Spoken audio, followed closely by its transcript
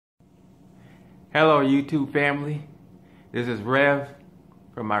Hello YouTube family, this is Rev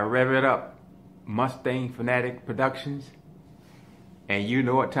from my Rev It Up Mustang Fanatic Productions, and you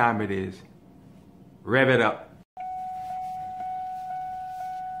know what time it is. Rev it up.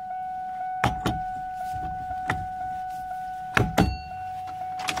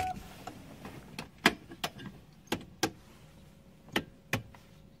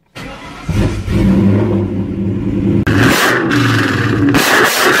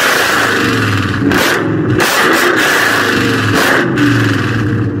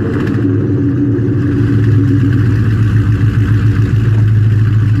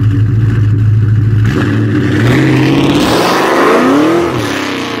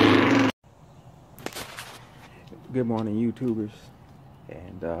 Good morning, YouTubers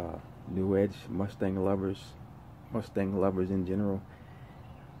and New Edge Mustang lovers in general.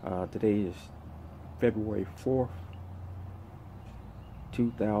 Today is February 4th,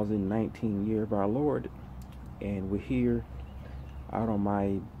 2019, year of our Lord, and we're here out on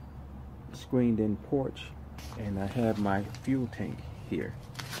my screened-in porch, and I have my fuel tank here,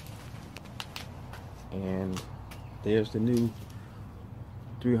 and there's the new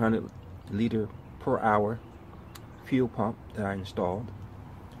 300 liter per hour fuel pump that I installed,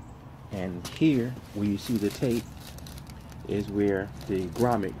 and here where you see the tape is where the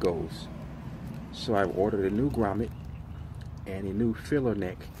grommet goes. So I've ordered a new grommet and a new filler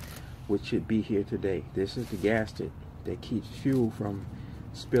neck, which should be here today. This is the gasket that keeps fuel from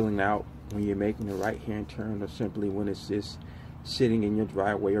spilling out when you're making a right-hand turn, or simply when it's just sitting in your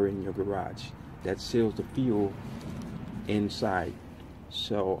driveway or in your garage. That seals the fuel inside.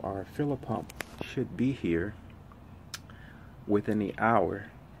 So our filler pump should be here within the hour.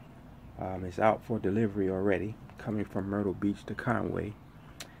 It's out for delivery already, coming from Myrtle Beach to Conway.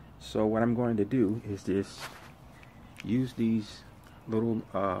 So what I'm going to do is just use these little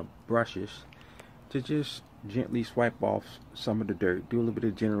brushes to just gently swipe off some of the dirt, do a little bit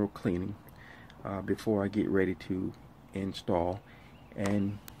of general cleaning before I get ready to install.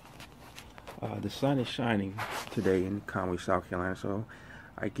 And the sun is shining today in Conway, South Carolina, so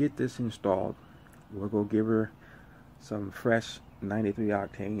I get this installed. We'll go give her some fresh 93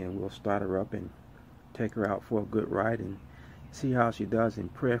 octane, and we'll start her up and take her out for a good ride and see how she does.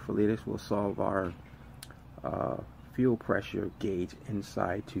 And prayerfully this will solve our fuel pressure gauge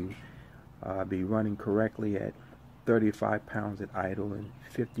inside to be running correctly at 35 pounds at idle and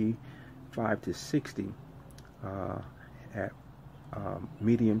 55 to 60 at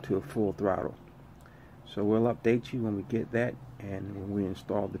medium to a full throttle. So we'll update you when we get that and when we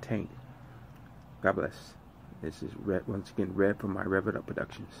install the tank. God bless. This is Red, once again, Rev from my Rev It Up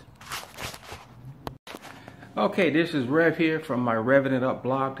Productions. Okay, this is Rev here from my Rev It Up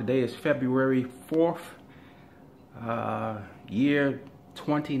blog. Today is February 4th, year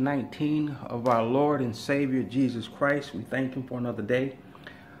 2019 of our Lord and Savior Jesus Christ. We thank Him for another day.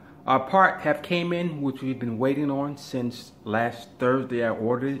 Our part have came in, which we've been waiting on since last Thursday. I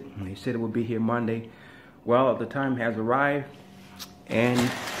ordered it, and they said it would be here Monday. Well, the time has arrived, and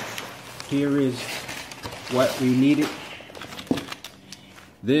here is what we needed.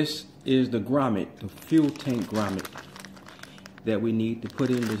 This is the grommet, the fuel tank grommet that we need to put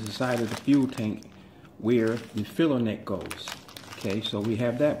in the side of the fuel tank where the filler neck goes. Okay, so we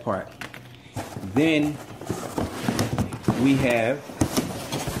have that part. Then we have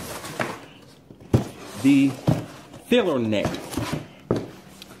the filler neck.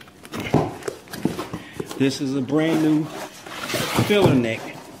 This is a brand new filler neck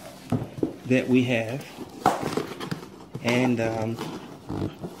that we have, and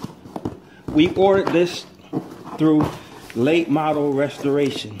we ordered this through Late Model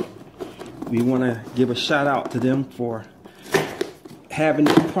Restoration. We want to give a shout out to them for having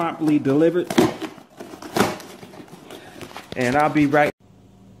it promptly delivered, and I'll be right.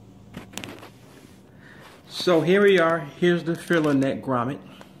 So here we are. Here's the filler neck grommet,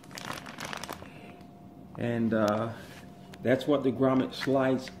 and that's what the grommet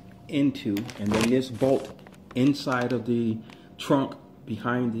slides into, and then this bolt inside of the trunk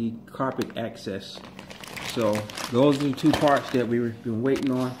behind the carpet access. So those are the two parts that we've been waiting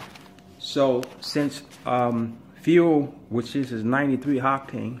on. So since fuel, which is 93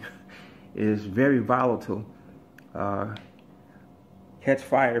 octane, is very volatile, catch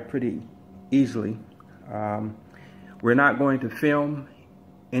fire pretty easily, we're not going to film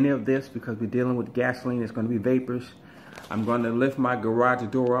any of this because we're dealing with gasoline. It's going to be vapors. I'm going to lift my garage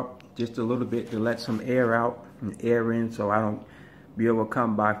door up just a little bit to let some air out and air in, so I don't be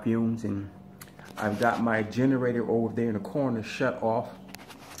overcome by fumes. And I've got my generator over there in the corner shut off,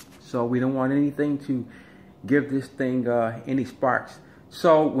 so we don't want anything to give this thing any sparks.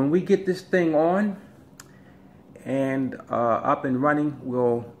 So when we get this thing on and up and running,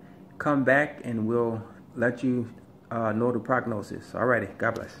 we'll come back and we'll let you know the prognosis. Alrighty,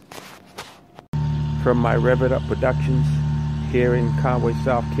 God bless. From my Rev It Up Productions here in Conway,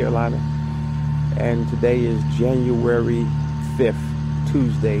 South Carolina, and today is January 5th,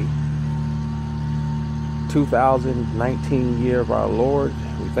 Tuesday, 2019 year of our Lord.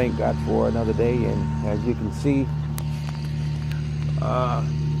 We thank God for another day, and as you can see,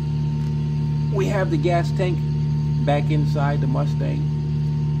 we have the gas tank back inside the Mustang,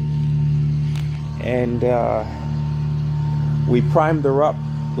 and we primed her up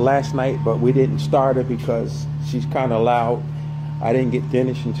last night, but we didn't start her because she's kind of loud. I didn't get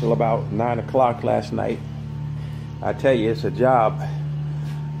finished until about 9 o'clock last night. I tell you, it's a job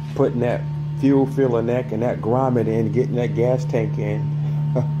putting that fuel filler neck and that grommet in, getting that gas tank in.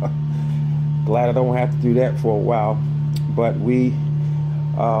 Glad I don't have to do that for a while. But we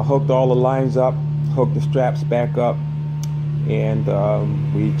hooked all the lines up, hooked the straps back up, and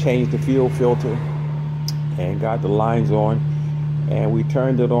we changed the fuel filter and got the lines on, and we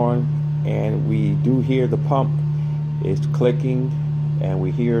turned it on, and we do hear the pump is clicking, and we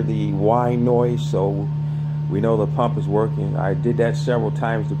hear the whine noise, so we know the pump is working. I did that several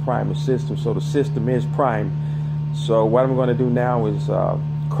times to prime the system, so the system is primed. So what I'm going to do now is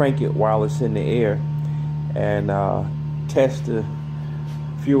crank it while it's in the air and test the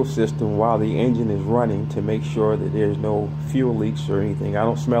fuel system while the engine is running to make sure that there's no fuel leaks or anything. I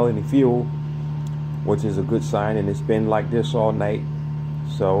don't smell any fuel, which is a good sign, and it's been like this all night,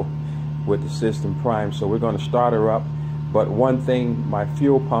 so with the system primed. So we're going to start her up, but one thing, my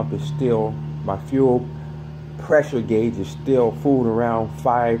fuel pump is still, my fuel pressure gauge is still fooling around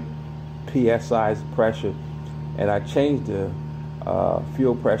 5 psi pressure, and I changed the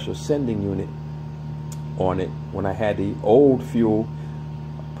fuel pressure sending unit on it. When I had the old fuel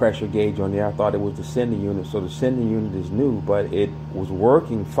pressure gauge on there, I thought it was the sending unit, so the sending unit is new, but it was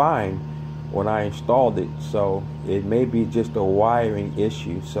working fine when I installed it, so it may be just a wiring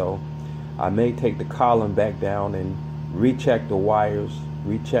issue. So I may take the column back down and recheck the wires,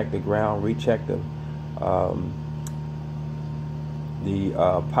 recheck the ground, recheck the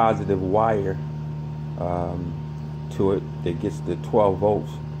positive wire to it that gets the 12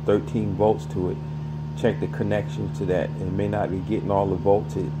 volts, 13 volts to it. Check the connection to that. It may not be getting all the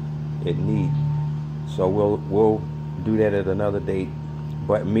volts it needs, so we'll do that at another date.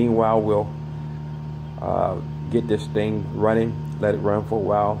 But meanwhile, we'll get this thing running, let it run for a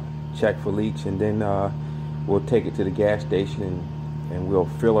while, check for leaks, and then we'll take it to the gas station and we'll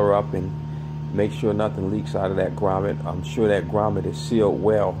fill her up and make sure nothing leaks out of that grommet. I'm sure that grommet is sealed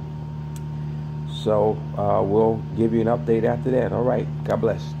well. So we'll give you an update after that. All right, God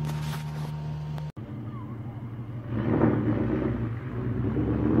bless.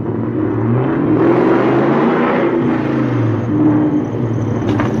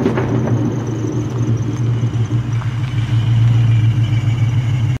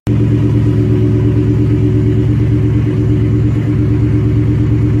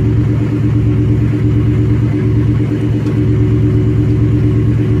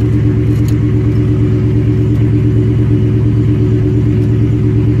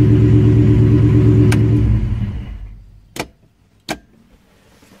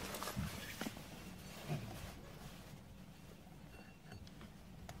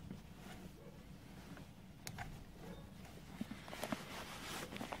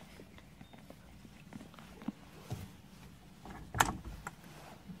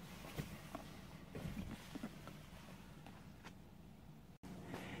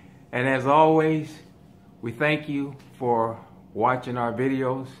 And as always, we thank you for watching our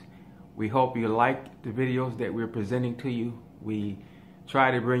videos. We hope you like the videos that we're presenting to you. We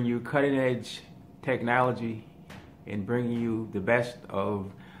try to bring you cutting edge technology and bring you the best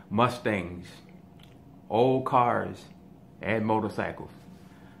of Mustangs, old cars, and motorcycles.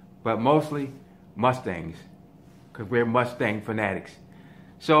 But mostly Mustangs, because we're Mustang fanatics.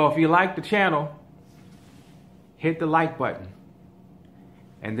 So if you like the channel, hit the like button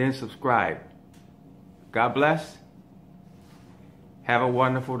and then subscribe. God bless. Have a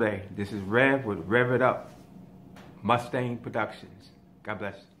wonderful day. This is Rev with Rev It Up Mustang Productions. God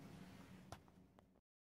bless.